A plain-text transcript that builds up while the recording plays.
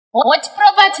What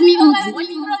property music?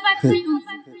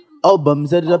 Album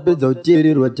set up is out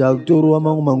here, what I've told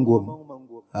among Mangum.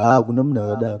 Gunam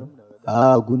Nagada.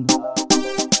 Gun.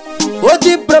 What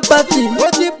the property?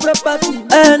 What the property?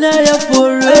 And I am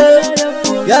for it.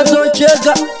 Yazo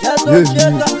Chega, Yazo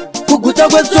Chega. Kukuta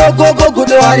go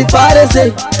to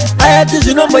Harifare. I had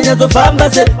to know when you're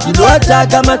pharmacy. You know,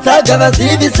 Taka Mataga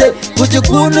Vasivise. Put your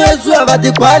cool nose over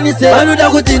the Quanise. I know that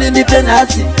Kuti Ndife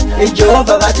Nhasi.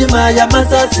 Jehova Vatimaya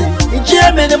Masasi.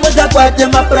 Ichemene Muzakwate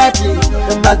Maprati.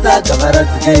 Mataka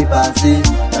Varati Pasi.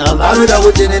 Amaruda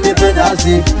Kuti Ndife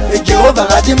Nhasi. Jehova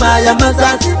Vatimaya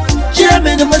Masasi.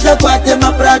 Chemene Muzakwate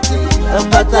Maprati.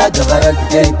 Mataka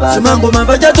Varati Pasi. Mango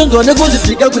Mabajaton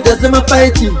Negozifika Kutasema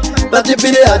fighting. But the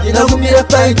video I did not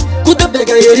fight. Could the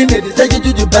beggar hearing me decided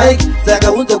to do bike?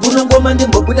 Saka won't go no woman in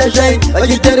Bokuda shine. I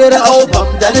get it out,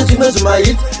 that is much my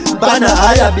hit. Bana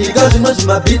higher because you must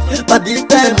my beat. But this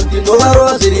time, you know, I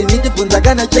was in it.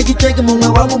 Puntakana check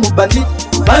Mungawamu Bandit.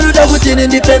 Baruda Kuti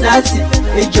Ndife Nhasi.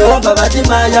 Jehova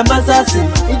Vatimaya Masasi.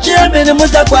 Ichemene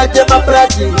Muzakwate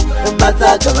Maprati.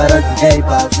 Mataka Varati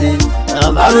Pasi.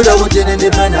 Baruda Kuti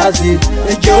Ndife Nhasi.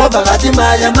 Jehova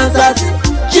Vatimaya Masasi.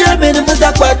 Chemene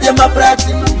Muzakwate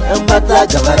Maprati.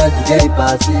 Mataka Varati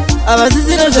Pasi.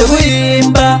 Abasizina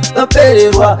Zekuimba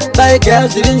Baperwa Baika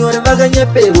Zirinyore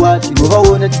Vaganyeperwa Tigova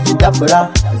Wona Tikitambura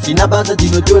Sinabasa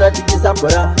Tinotora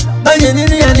Tikisambura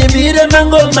Bayenini Yanimire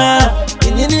Mangoma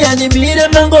Inini Yanimire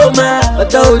Mangoma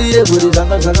Bataulire Buri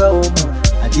Zanga Oma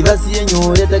Ativasi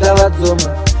Nyore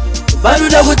Tagavatsoma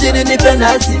Baruda Kuti Ndife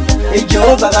Nhasi.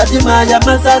 Jehova Vatimaya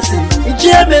Masasi.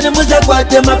 Ichemene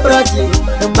Muzakwate Maprati.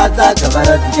 Mataka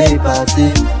Varati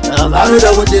Pasi.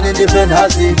 Baruda Kuti Ndife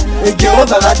Nhasi.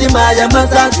 Jehova Vatimaya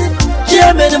Masasi.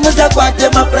 Chemene Muzakwate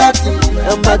Maprati.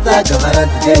 Mataka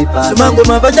Varati Pasi. Mango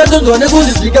Mabajaton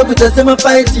Negozifika Kutasema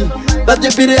fighting. But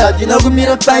the period I did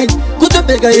not fight. Could the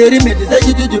beggar hear me decide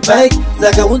to do bike?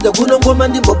 Saka Wunda Kunongoma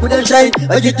Bokuda shine.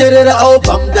 I get it out,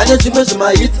 that is much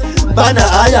my hit. Bana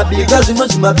higher because you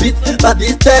must my beat. But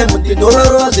this time, when you know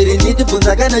I was in it,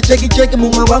 Puntakana check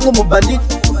Mungawangu Bandit.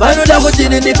 Baruda Kuti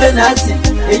Ndife Nhasi.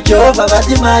 Jehova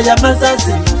Vatimaya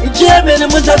Masasi. Ichemene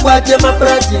Muzakwate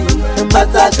Maprati.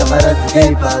 Mataka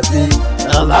Varati Pasi.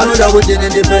 Baruda Kuti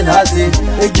Ndife Nhasi.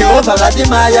 Jehova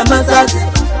Vatimaya Masasi.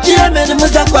 Chemene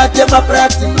Muzakwate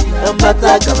Maprati.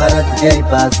 Mataka Varati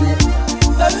Pasi.